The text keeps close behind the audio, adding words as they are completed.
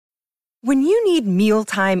When you need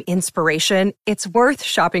mealtime inspiration, it's worth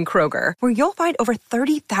shopping Kroger, where you'll find over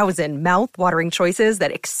 30,000 mouth-watering choices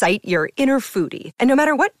that excite your inner foodie. And no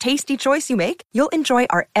matter what tasty choice you make, you'll enjoy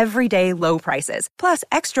our everyday low prices, plus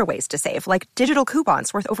extra ways to save, like digital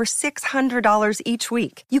coupons worth over $600 each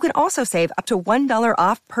week. You can also save up to $1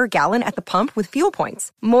 off per gallon at the pump with fuel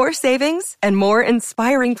points. More savings and more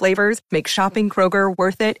inspiring flavors make shopping Kroger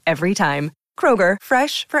worth it every time. Kroger,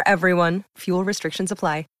 fresh for everyone. Fuel restrictions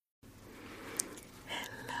apply.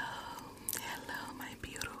 Hello, my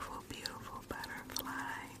beautiful, beautiful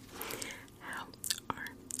butterfly. How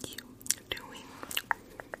are you doing?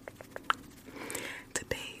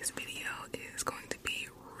 Today's video is going to be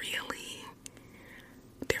really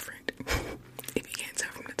different. If you can't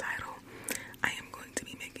tell from the title, I am going to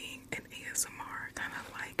be making an ASMR kind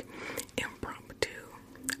of like impromptu.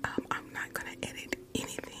 I'm not going to edit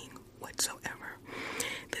anything whatsoever.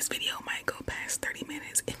 This video might go past 30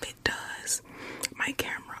 minutes. If it does, my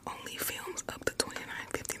camera only films up to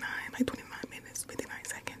 29:59, like 29 minutes, 59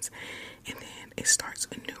 seconds, and then it starts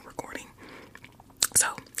a new recording. So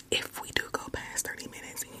if we do go past 30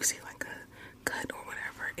 minutes and you see like a cut or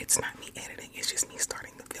whatever, it's not me editing, it's just me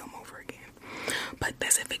starting the film over again. But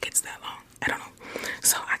that's if it gets that long. I don't know.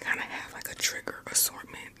 So I kind of have like a trigger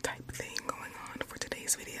assortment type thing going on for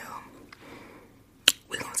today's video.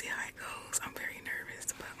 We're gonna see how it goes. I'm very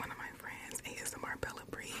nervous, but one of my friends, ASMR Bella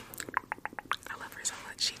Bree, I love her so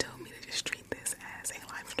much, she told me to just treat this as a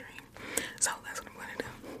live stream. So that's what I'm gonna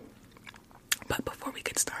do. But before we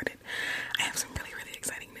get started, I have some really, really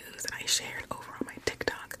exciting news that I shared over on my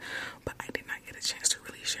TikTok, but I did not get a chance to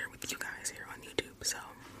really share with you guys here on YouTube. So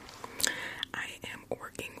I am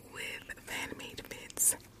working with Fan-Made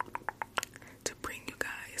Fits to bring you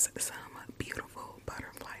guys some beautiful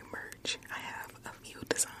butterfly merch. I have a few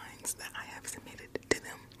designs that I have submitted to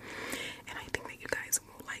them, and I think that you guys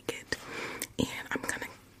will like it. And I'm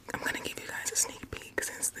gonna give you guys a sneak peek,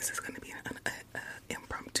 since this is gonna be an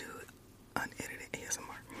impromptu, unedited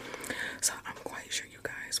ASMR. So I'm quite sure you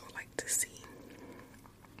guys would like to see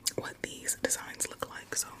what these designs look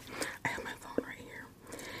like. So I have my phone right here,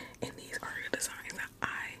 and these are the designs that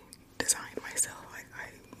I designed myself. Like, I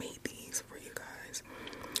made these for you guys.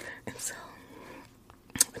 And so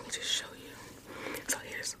let me just show you. So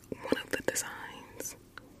here's one of the designs.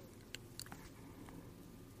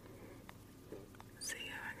 See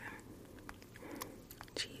if I can.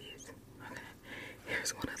 Jeez. Okay.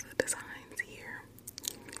 Here's one of the designs here.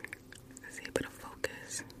 Let's see a bit of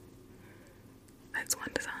focus. That's one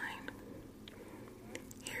design.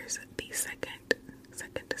 Here's the second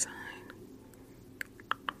design.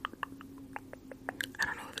 I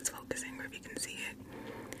don't know if it's focusing or if you can see it,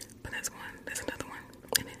 but that's one. That's another one.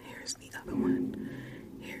 And then here's the other one.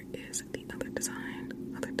 Here is the other design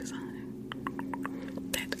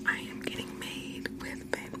that I am getting made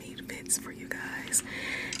with Fan-Made Fits for you guys.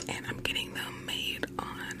 And I'm getting them made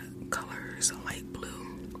on colors light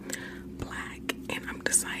blue, black, and I'm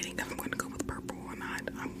deciding if I'm going to go with purple or not.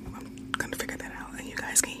 I'm going to figure that out. And you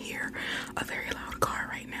guys can hear a very loud car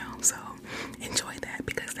right now, so enjoy that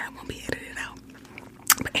because that won't be edited out.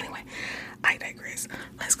 But anyway, I digress.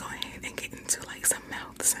 Let's go ahead and get into like some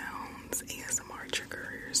mouth sounds, ASMR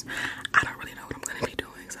triggers. I don't really know what I'm going to be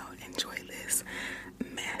doing, so enjoy this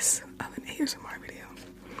mess of an ASMR video.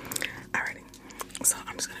 Alrighty, so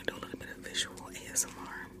I'm just going to do a little bit of visual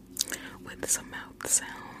ASMR with some mouth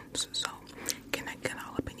sounds. So can I get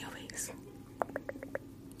all up in your face?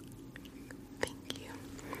 Thank you.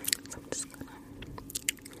 So I'm just gonna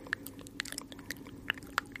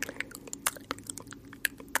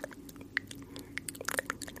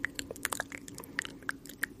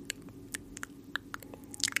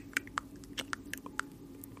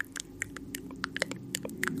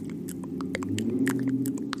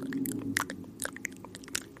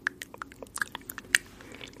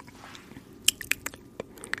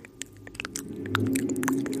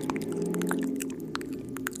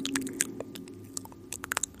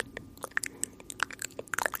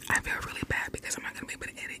I feel really bad because I'm not going to be able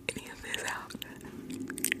to edit any of this out.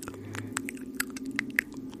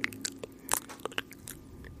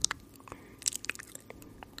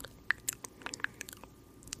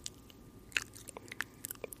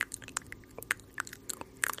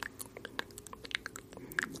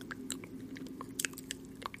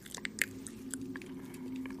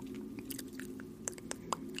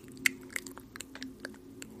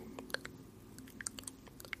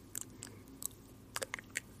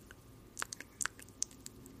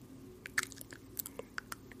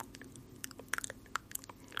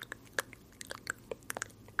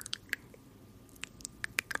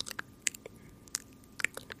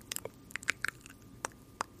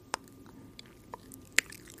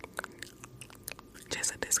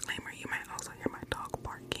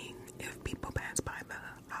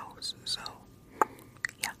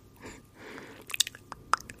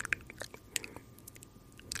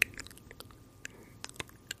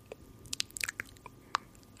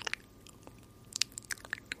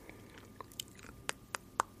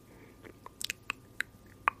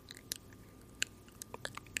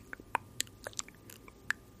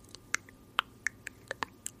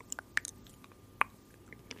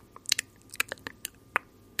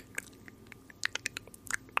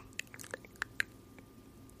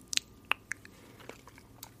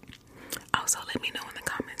 Let me know in the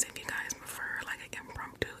comments if you guys prefer like an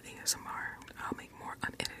impromptu ASMR. I'll make more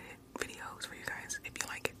unedited videos for you guys if you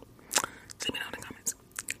like it. Let me know in the comments.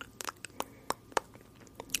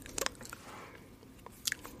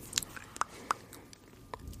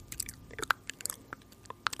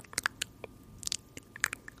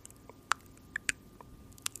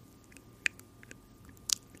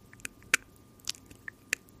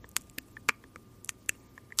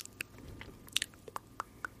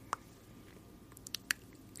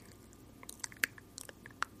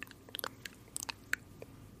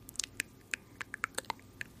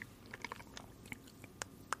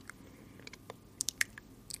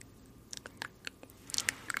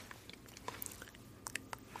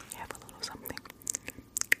 Have a little something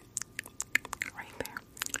right there.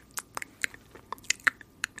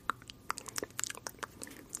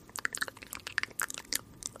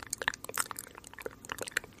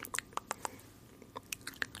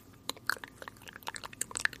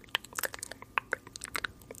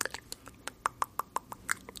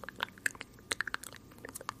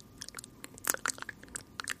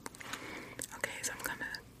 Okay, so I'm gonna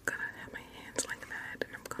have my hands like that,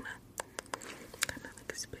 and I'm gonna kind of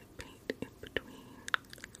like spit paint in between.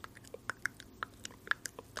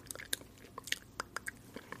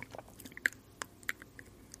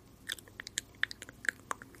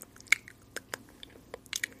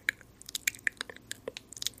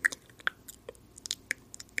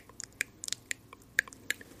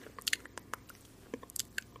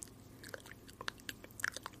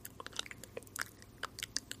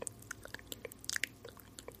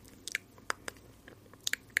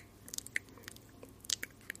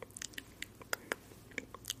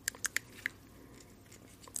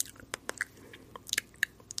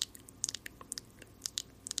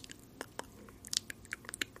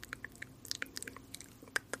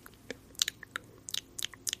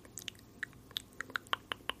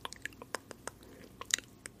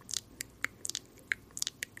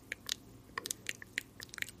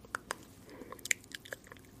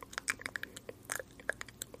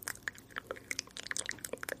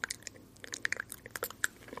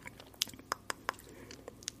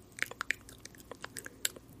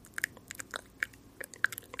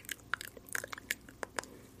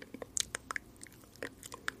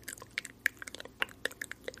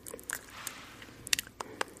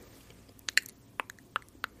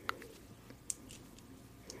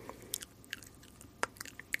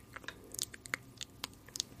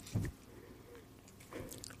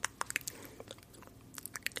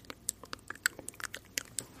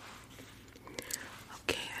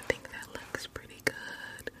 Okay, I think that looks pretty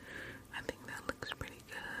good. I think that looks pretty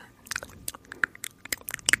good.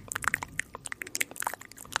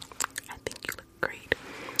 I think you look great.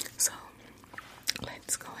 So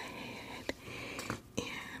let's go ahead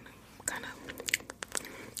and kind of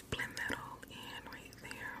blend that all in right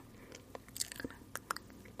there.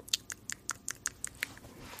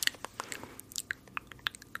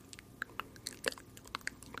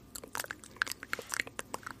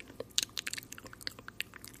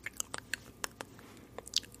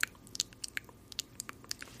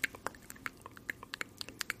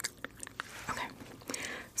 Okay,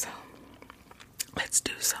 so let's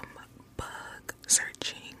do some bug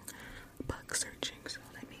searching. So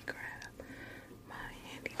let me grab my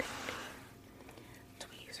handy dandy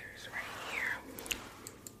tweezers right here.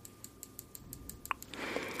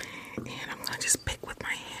 And I'm gonna just pick with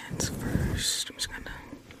my hands first. I'm just gonna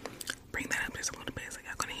bring that up just a little bit so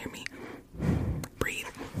y'all gonna hear me breathe.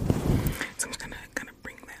 So I'm just gonna kind of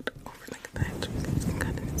bring that over like that so you guys can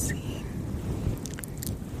kind of see.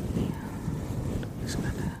 And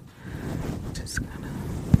just kind of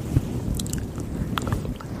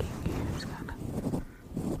plucking here, just kind of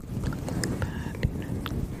plucking that,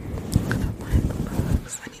 gonna find the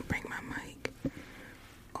bugs. Let me bring my mic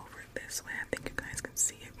over this way. I think you guys can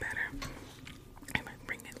see it better. I might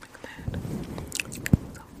bring it like that. So,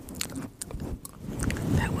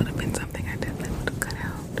 that would have been something I definitely would have cut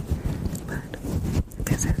out, but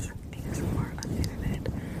this is ASMR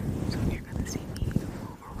unedited.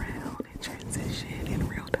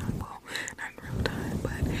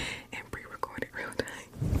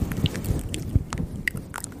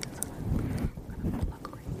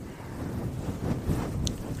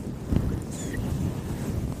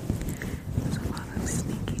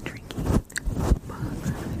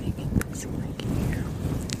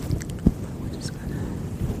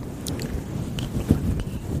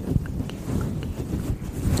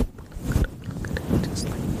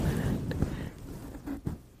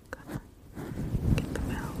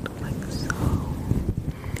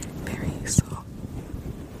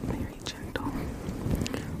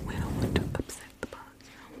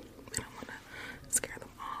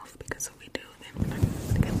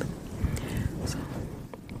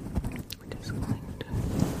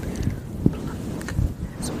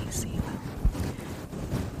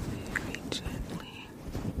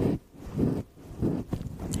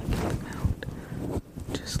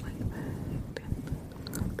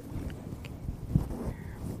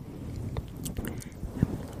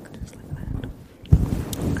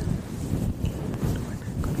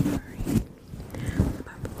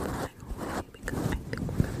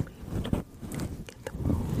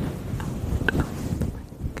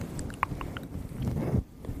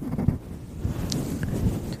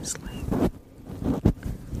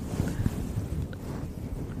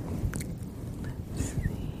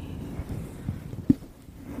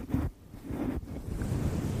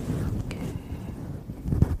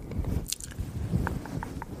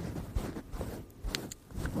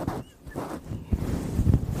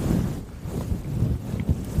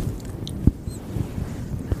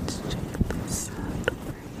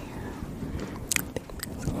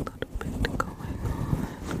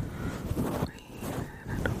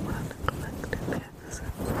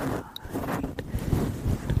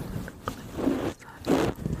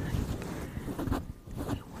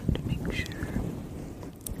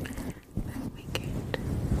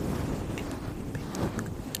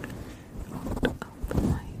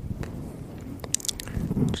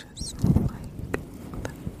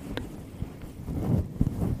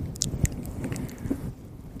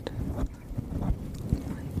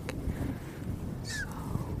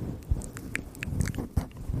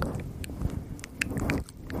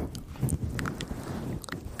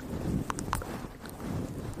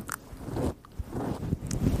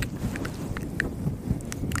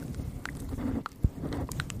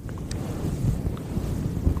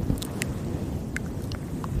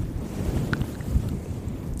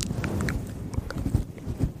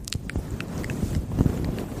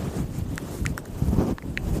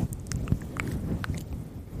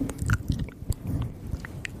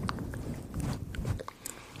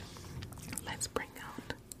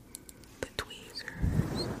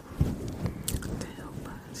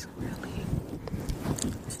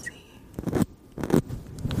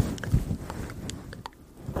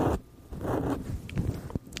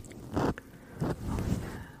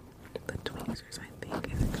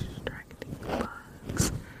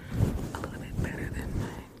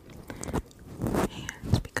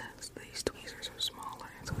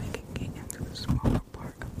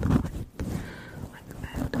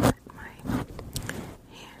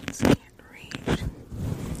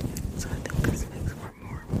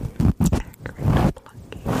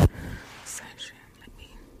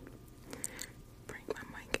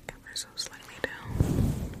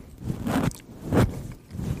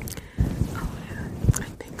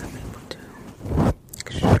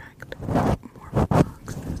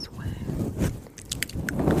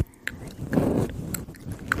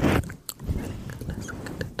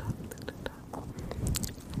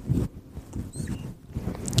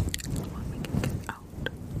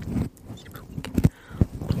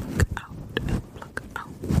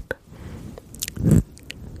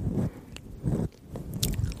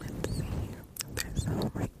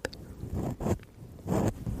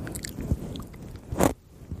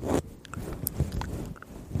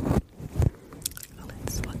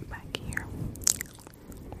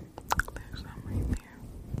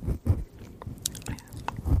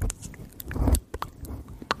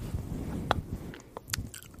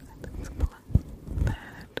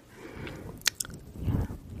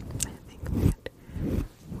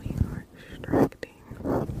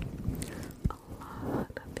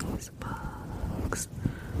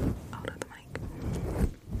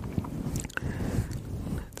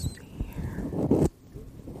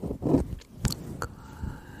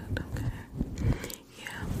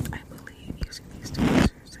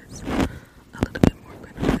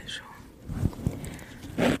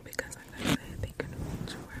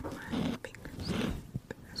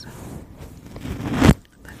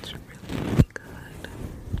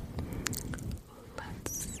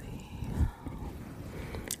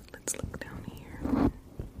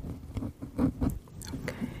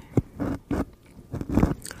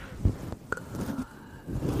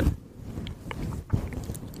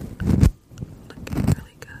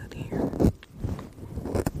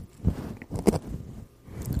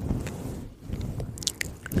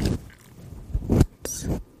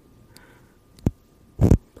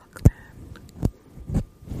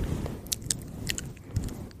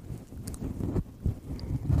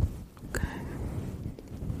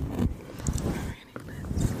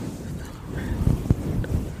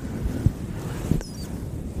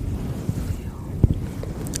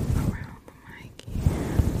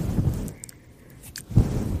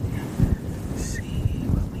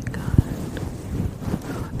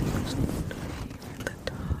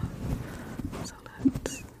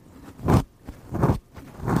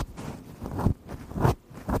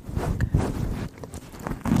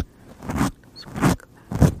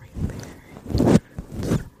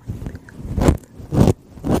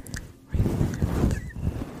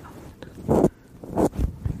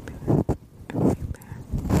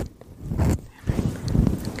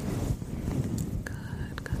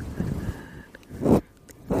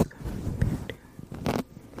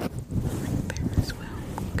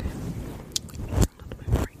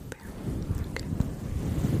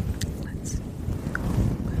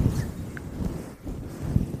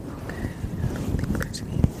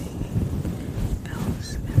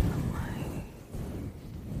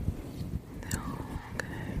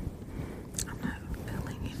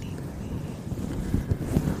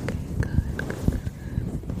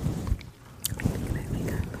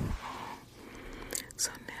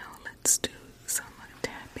 let's do some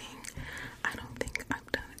tapping. I don't think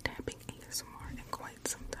I've done tapping ASMR in quite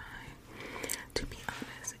some time, to be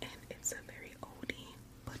honest, and it's a very oldie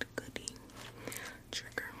but goodie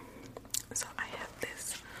trigger. So I have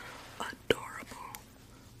this adorable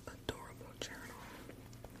journal,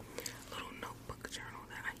 little notebook journal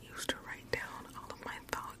that I use to write down all of my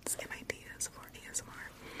thoughts and ideas for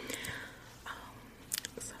ASMR.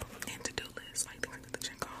 And to-do list, like things I need to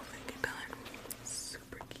check off and get done.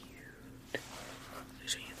 Super cute. I'll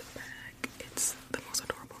show you the back. It's the most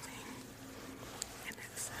adorable thing, and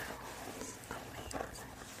it sounds amazing.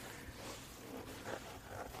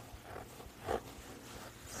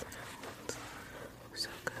 Sounds so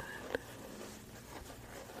good.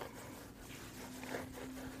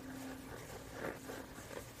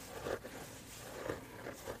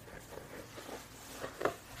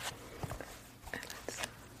 And let's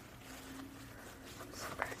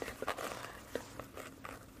spread it a lot.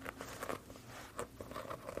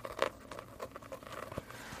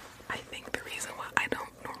 I think the reason why I don't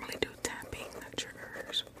normally do tapping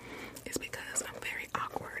triggers is because I'm very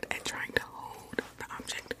awkward at trying to hold the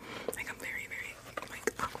object. Like I'm very, very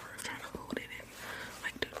awkward trying to hold it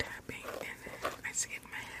and do tapping, and then I just get in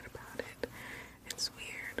my head about it. It's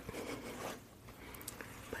weird.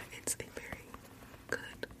 But it's a very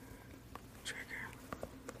good trigger.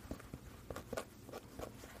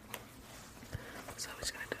 So we're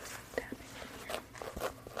just gonna do some tapping here.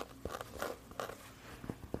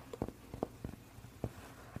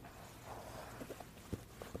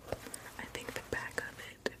 I think the back of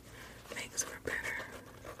it makes for better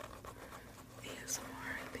ASMR,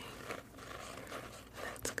 I think.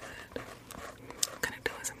 That's good. I'm kind of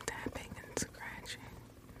doing some tapping and scratching.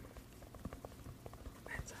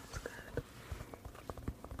 That sounds good.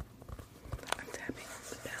 I'm tapping on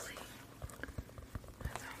the belly.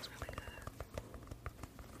 That sounds really good.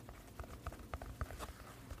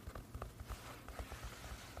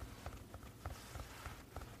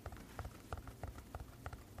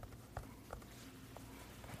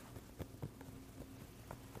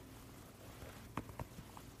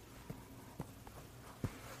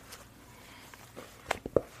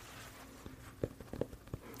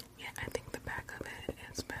 Yeah, I think the back of it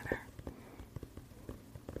is better.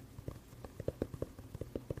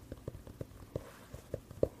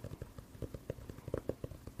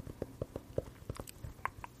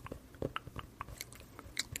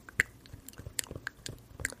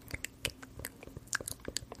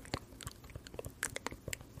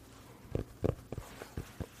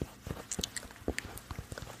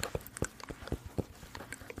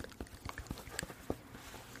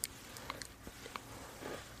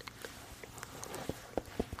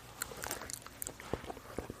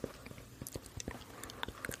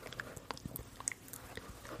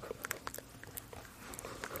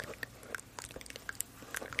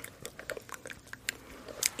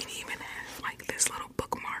 It even has like this little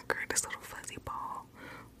bookmarker, this little fuzzy ball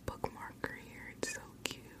bookmarker here. It's so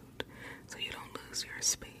cute. So you don't lose your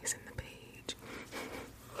space in the page.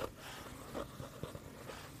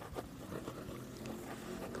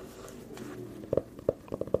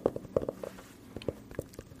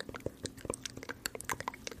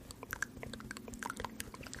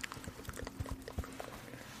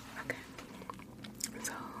 Okay.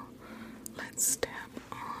 So let's tap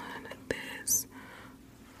on this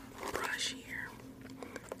brush here.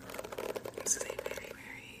 This is a very,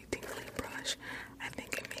 very tingly brush. I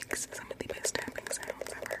think it makes some of the best tapping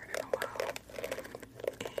sounds I've heard in a while.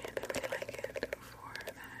 And I really like it for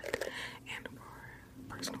that. And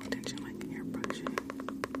for personal attention, like hair brushing.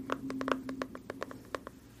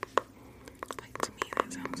 Like, to me,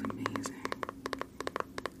 that sounds amazing.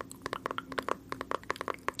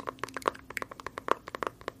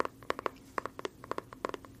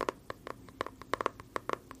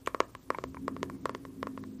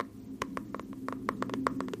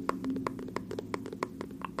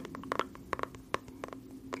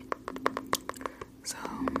 So,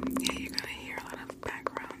 yeah, you're gonna hear a lot of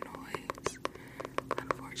background noise,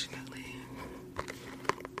 unfortunately.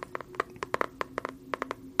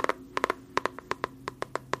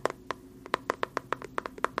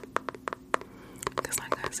 Because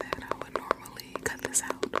like I said, I would normally cut this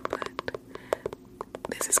out, but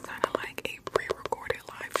this is kind of like a pre-recorded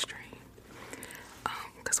live stream.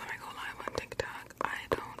 Because when I go live on TikTok, I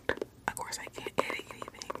don't, of course I can't edit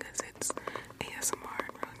anything because it's ASMR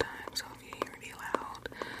in real time. So if you hear any loud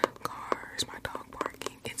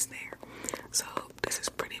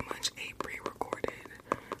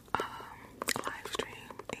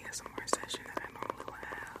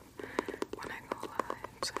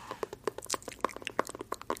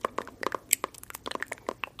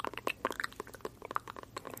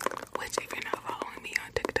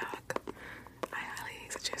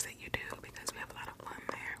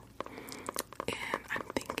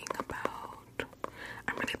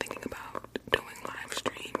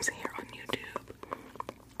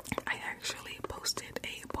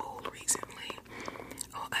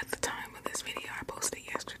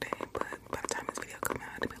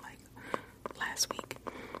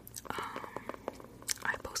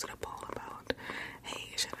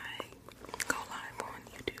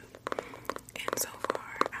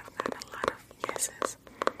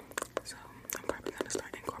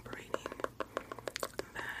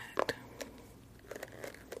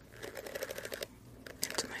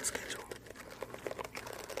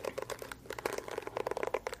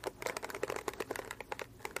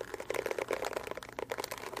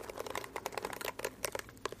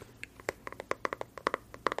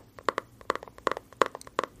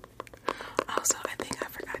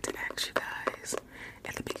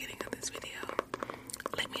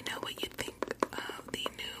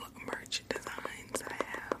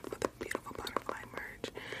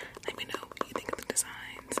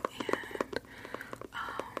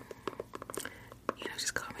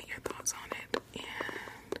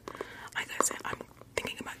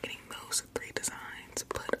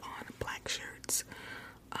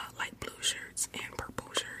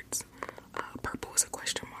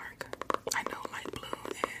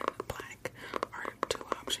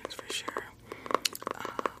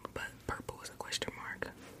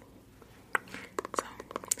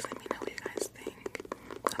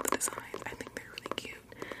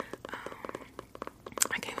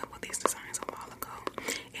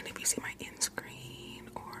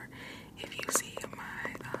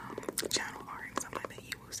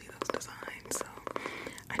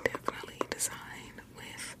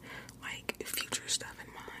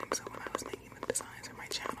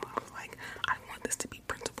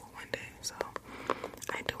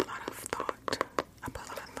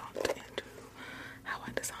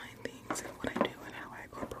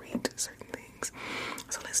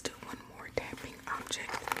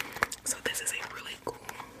object. So this is a really cool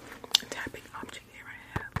tapping object here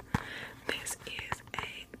I have. This is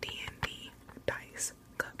a D&D dice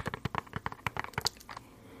cup.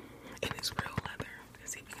 And it's real leather.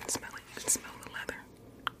 Let's see if you can smell it. You can smell the leather.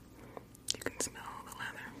 You can smell the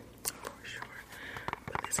leather for sure.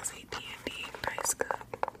 But this is a D&D dice cup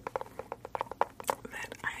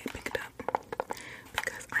that I picked up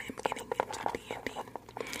because I am getting into D&D.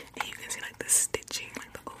 And you can see like the stitching,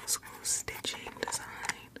 like the old school stitching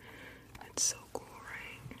design. It's so cool,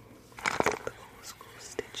 right? The old school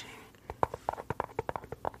stitching.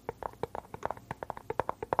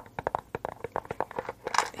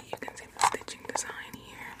 And you can see the stitching design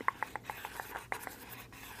here.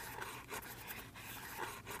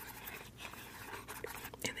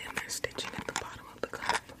 And then there's stitching at the bottom of the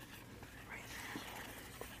cup. Right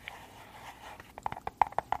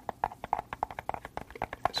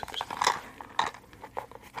there. Super small.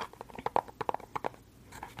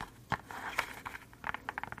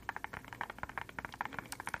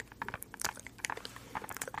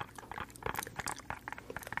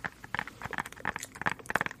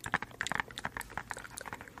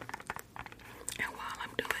 And while I'm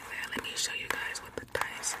doing that, let me show you guys what the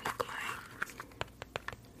dice look like.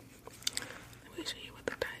 Let me show you what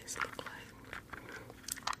the dice look like.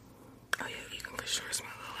 Oh yeah, you can for sure smell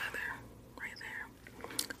the leather right there.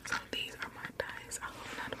 So these are my dice. I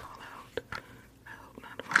hope not fall out. I hope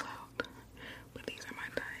not fall out. But these are my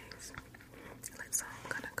dice. Let some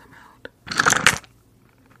kind of come out.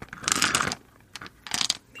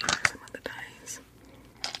 These are some of the dice.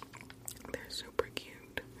 They're super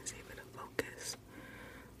cute. Let's see if it'll focus.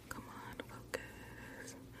 Come on,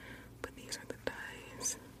 focus. But these are the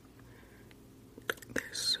dice.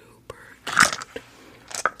 They're super cute.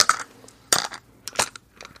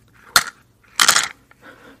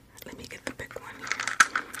 Let me get the big one here.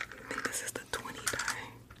 I think this is the 20 die.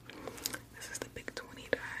 This is the big 20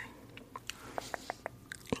 die.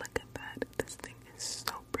 Look at that. This thing is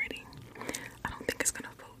so pretty. I don't think it's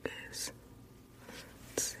gonna focus.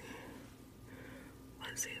 Let's see.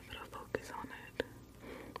 Let's see if it'll focus on it.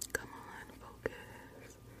 Come on,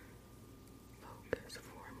 focus. Focus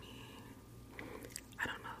for me. I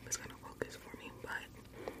don't know if it's gonna focus for me, but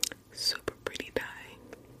super pretty die.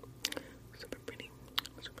 Super pretty.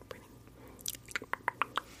 Super pretty.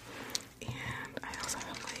 And I also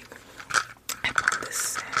have I bought this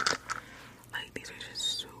set. Like these are just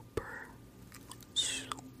super,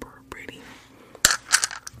 super pretty.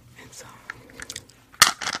 And so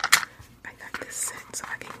I got this set so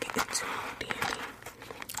I can get into D&D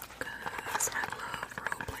because I love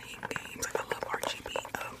role-playing games. Like I love RGB.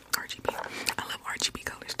 I love RGB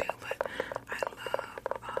colors too, but I love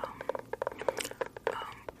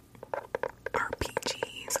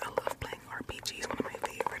RPGs. I love playing RPGs. One of my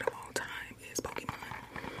favorite of all time is Pokemon.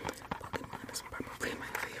 Pokemon is probably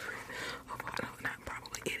my favorite of all time. Not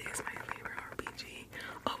probably, it is my favorite RPG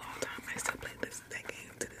of all time. I still play that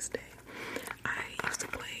game to this day. I used to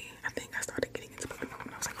play, I think I started getting into Pokemon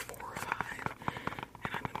when I was like 4 or 5,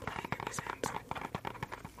 and I've been playing ever since.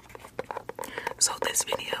 So this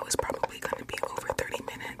video is probably going to be over 30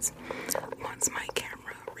 minutes. Once my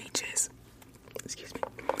camera reaches,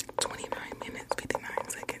 29 minutes, 59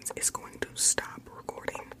 seconds, it's going to stop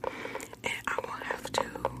recording. And I will have to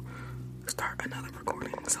start another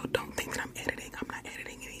recording. So don't think that I'm editing. I'm not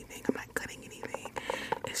editing anything. I'm not cutting anything.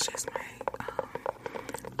 It's just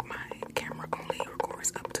my camera only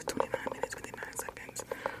records up to 29 minutes, 59 seconds.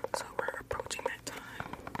 So we're approaching that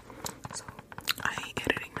time. So I ain't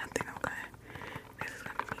editing nothing, okay? This is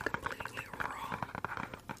gonna be completely raw,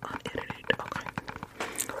 unedited, okay?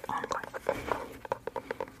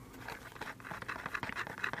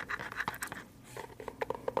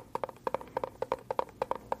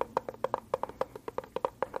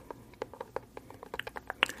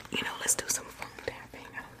 You know, let's do some phone tapping.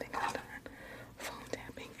 I don't think I've done phone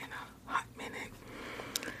tapping in a hot minute.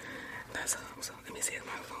 So let me see if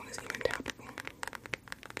my phone is even tappable.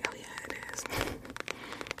 Hell yeah, it is.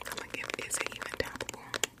 I'm like, is it even tappable?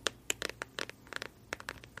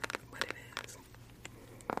 But it is.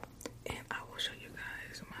 And I will show you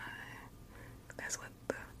guys that's what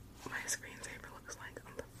my screensaver looks like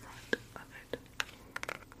on the front of it.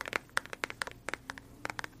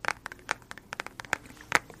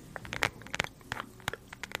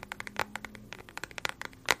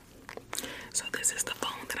 So this is the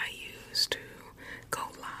phone that I use to go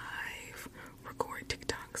live, record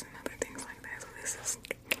TikToks and other things like that. So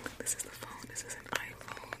this is the phone. This is an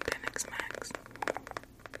iPhone XS Max.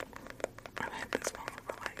 I've had this phone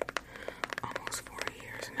for like almost 4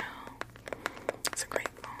 years now. It's a great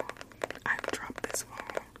phone. I've dropped this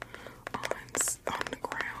phone on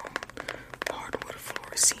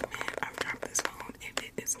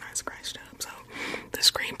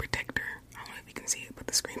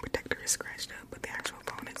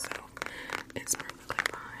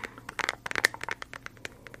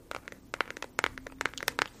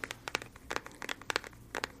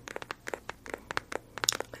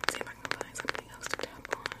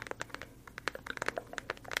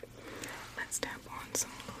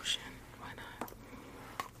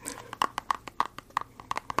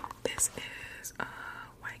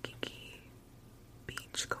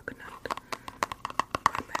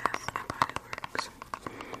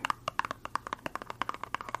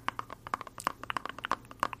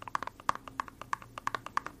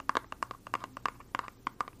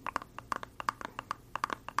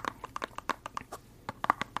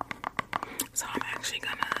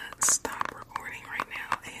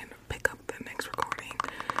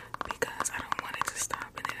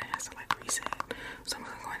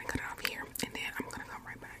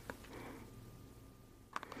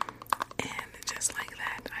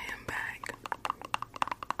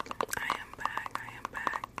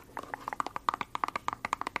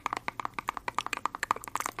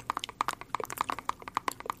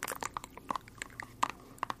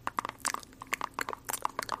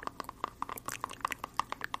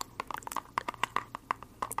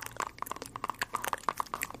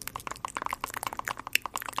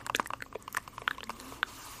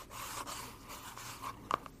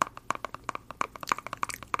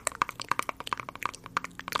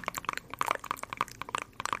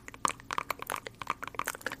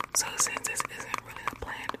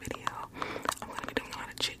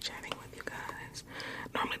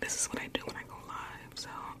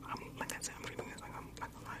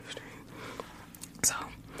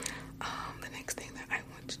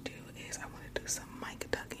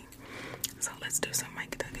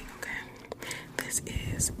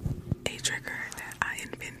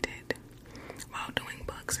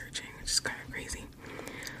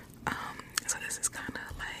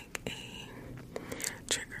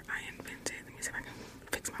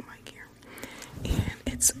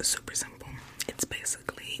It's super simple. It's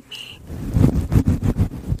basically me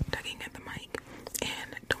tugging at the mic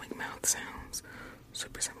and doing mouth sounds.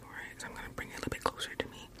 Super simple, right? So I'm gonna bring it a little bit closer to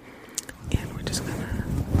me, and we're just gonna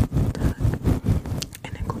tug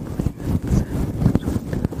and incorporate mouth sounds.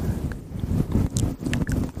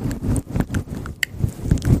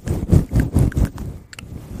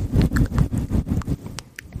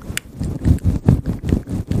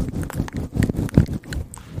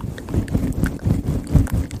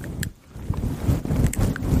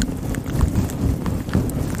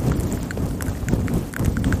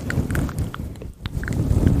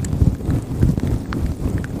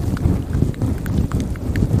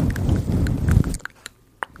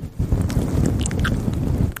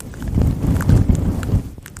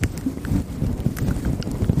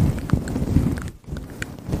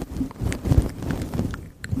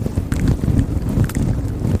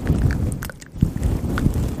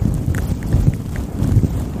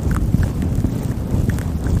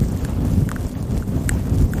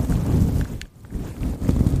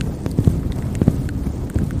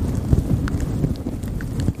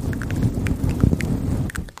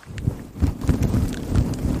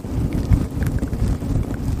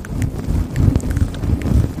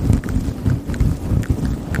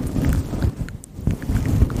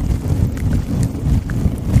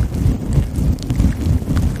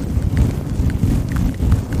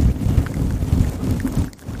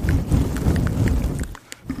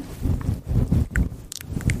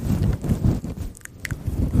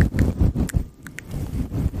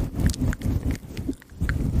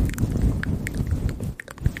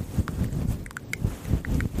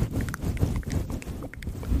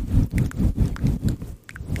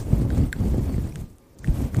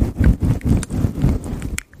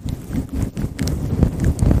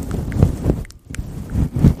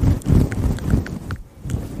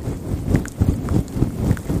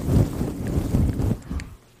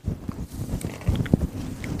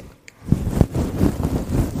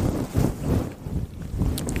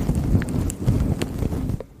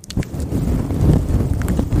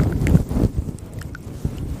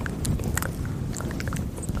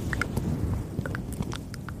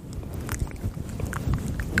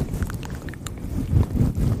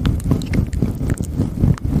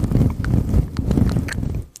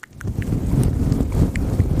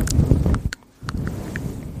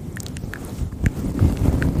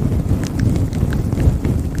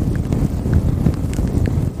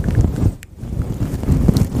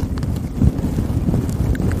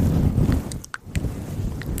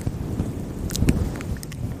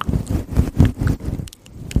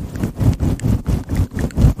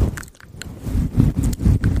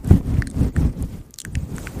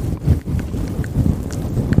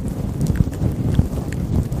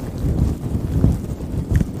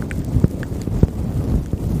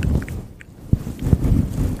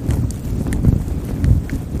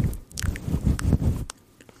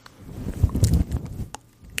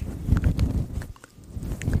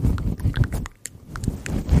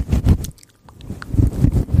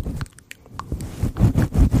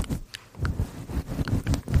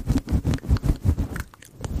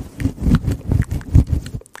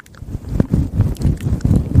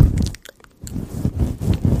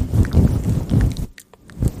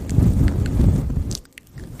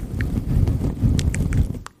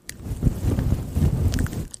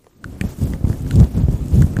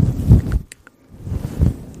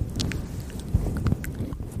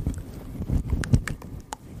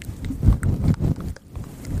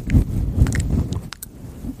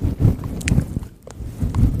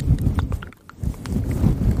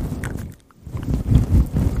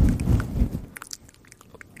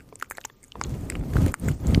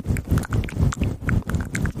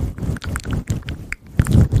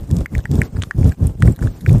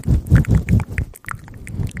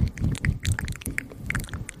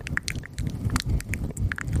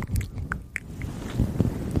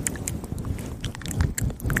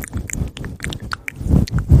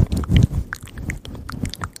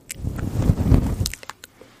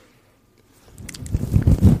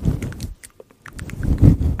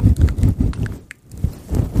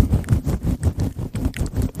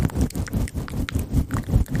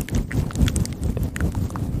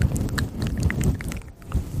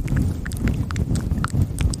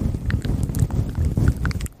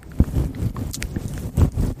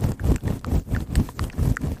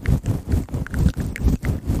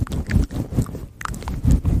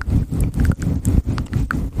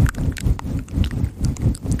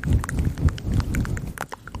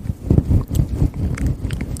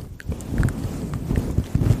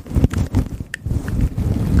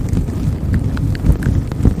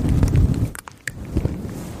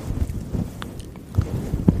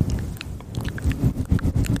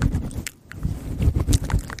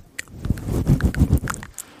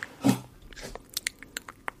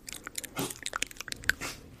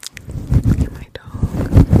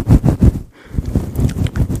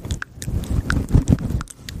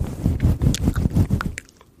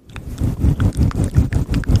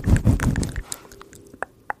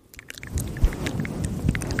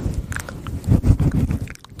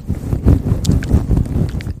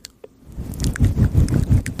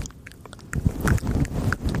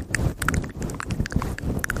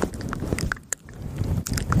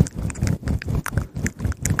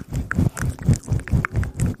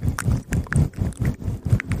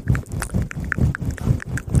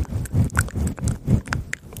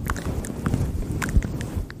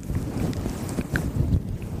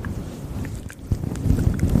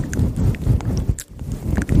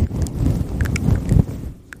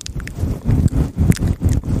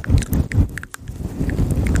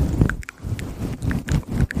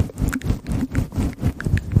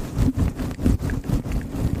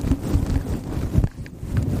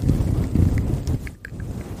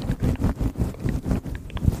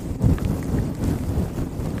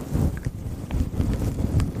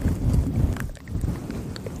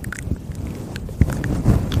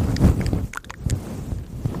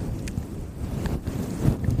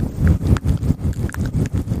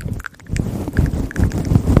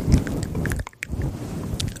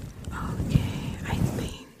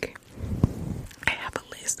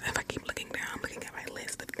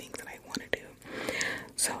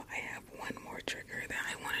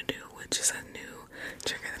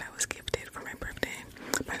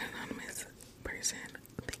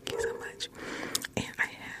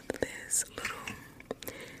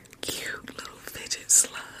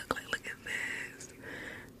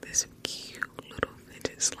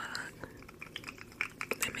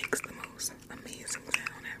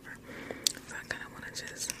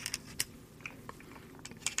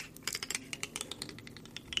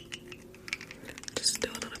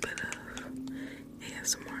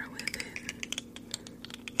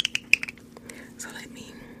 So let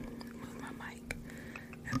me move my mic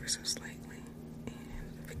ever so slightly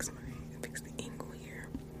and fix the angle here.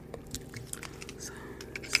 So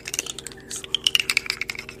just to keep this long.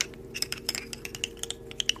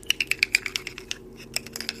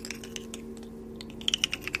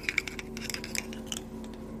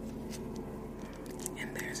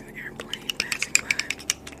 And there's an airplane passing by.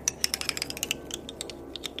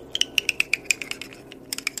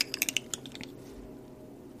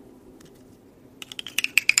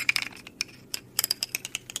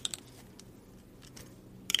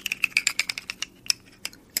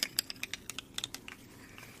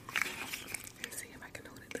 Let's see if I can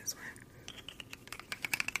hold it this way.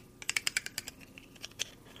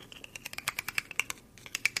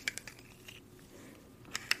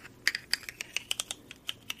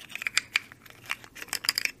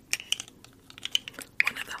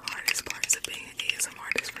 One of the hardest parts of being an ASMR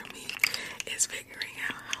artist for me is figuring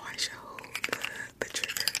out how I should hold the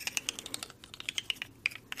trigger.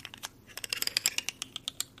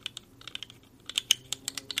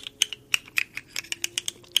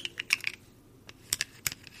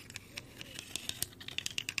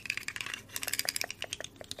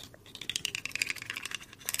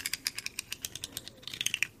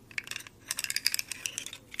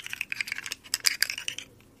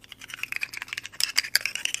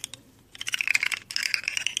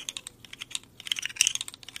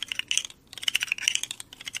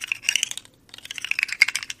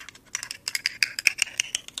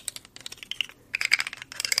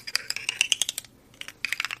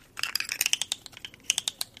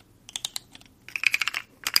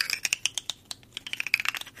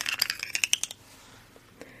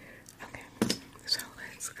 Okay, so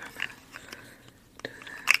let's kind of do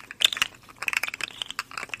that.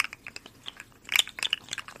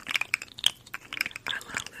 I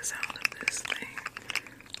love the sound of this thing.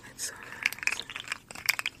 It's so nice.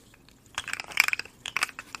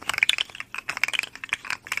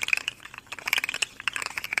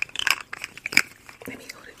 Let me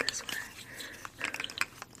hold it this way.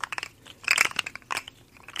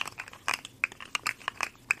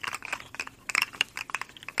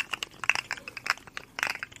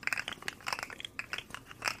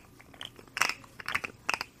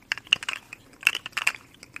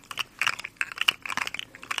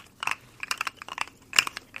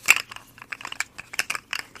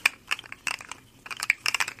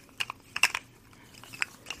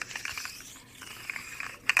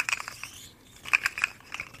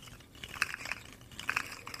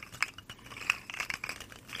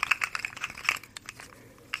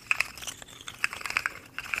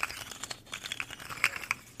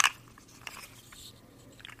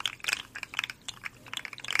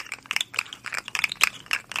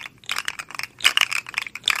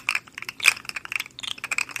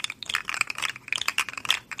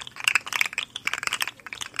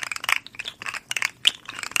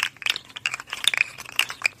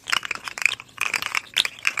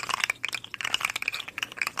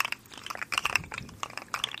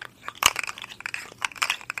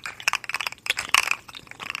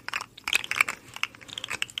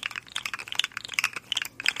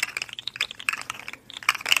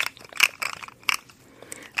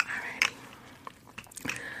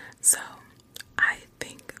 So, I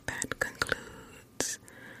think that concludes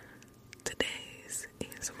today's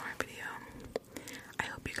ASMR video. I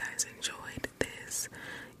hope you guys enjoyed this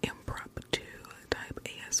impromptu type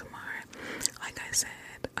ASMR. Like I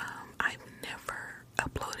said, I've never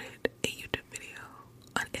uploaded a YouTube video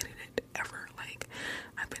unedited ever. Like,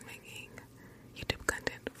 I've been making YouTube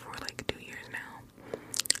content for like 2 years now,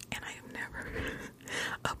 and I have never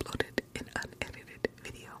uploaded an unedited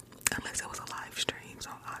video unless it was a live stream. So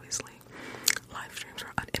obviously live streams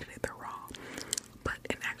are unedited, they're raw, but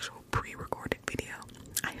an actual pre-recorded video,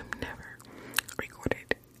 I have never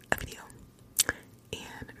recorded a video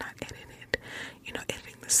and not edited.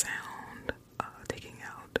 Editing the sound, taking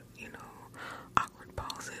out awkward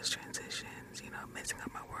pauses, transitions, messing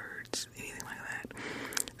up my words, anything like that.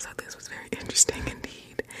 So this was very interesting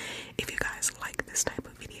indeed. If you guys like this type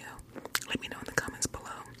of video, let me know in the comments below.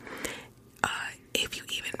 If you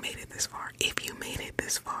even made it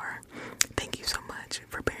this far, thank you so much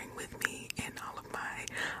for bearing with me in all of my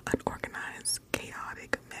unorganized,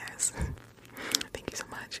 chaotic mess. Thank you so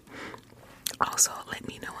much. Also, let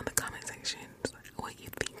me know in the comment sections what you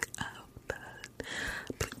think of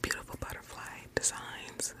the beautiful butterfly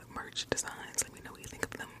designs, merch designs. Let me know what you think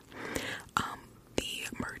of them. The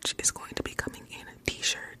merch is going to be coming in a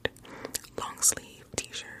t-shirt, long sleeve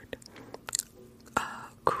t-shirt,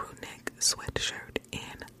 crew neck sweatshirt,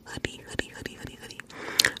 and hoodie.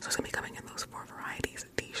 So it's going to be coming in those 4 varieties: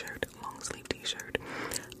 t-shirt, long sleeve t-shirt,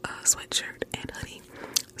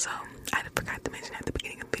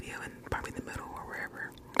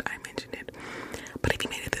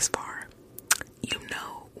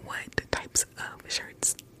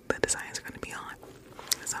 be on.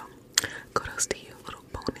 So kudos to you, little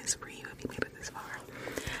bonus for you if you made it this far.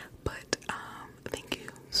 But thank you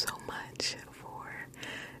so much for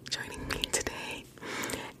joining me today,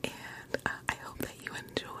 and I hope that you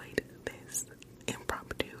enjoyed this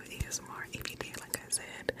impromptu ASMR. If you did, like I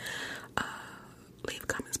said, leave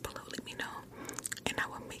comments below, let me know, and I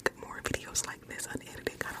will make more videos like this,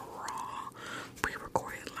 unedited, kind of raw,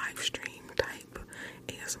 pre-recorded live stream type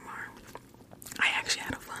ASMR. I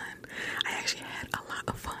actually had a lot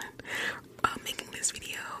of fun making this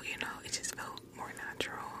video. You know, it just felt more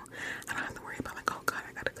natural. I don't have to worry about like, oh god,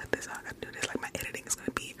 I gotta cut this out, I gotta do this. Like, my editing is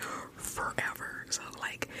gonna be forever. So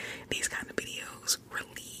like, these kind of videos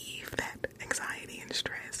relieve that anxiety and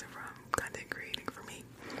stress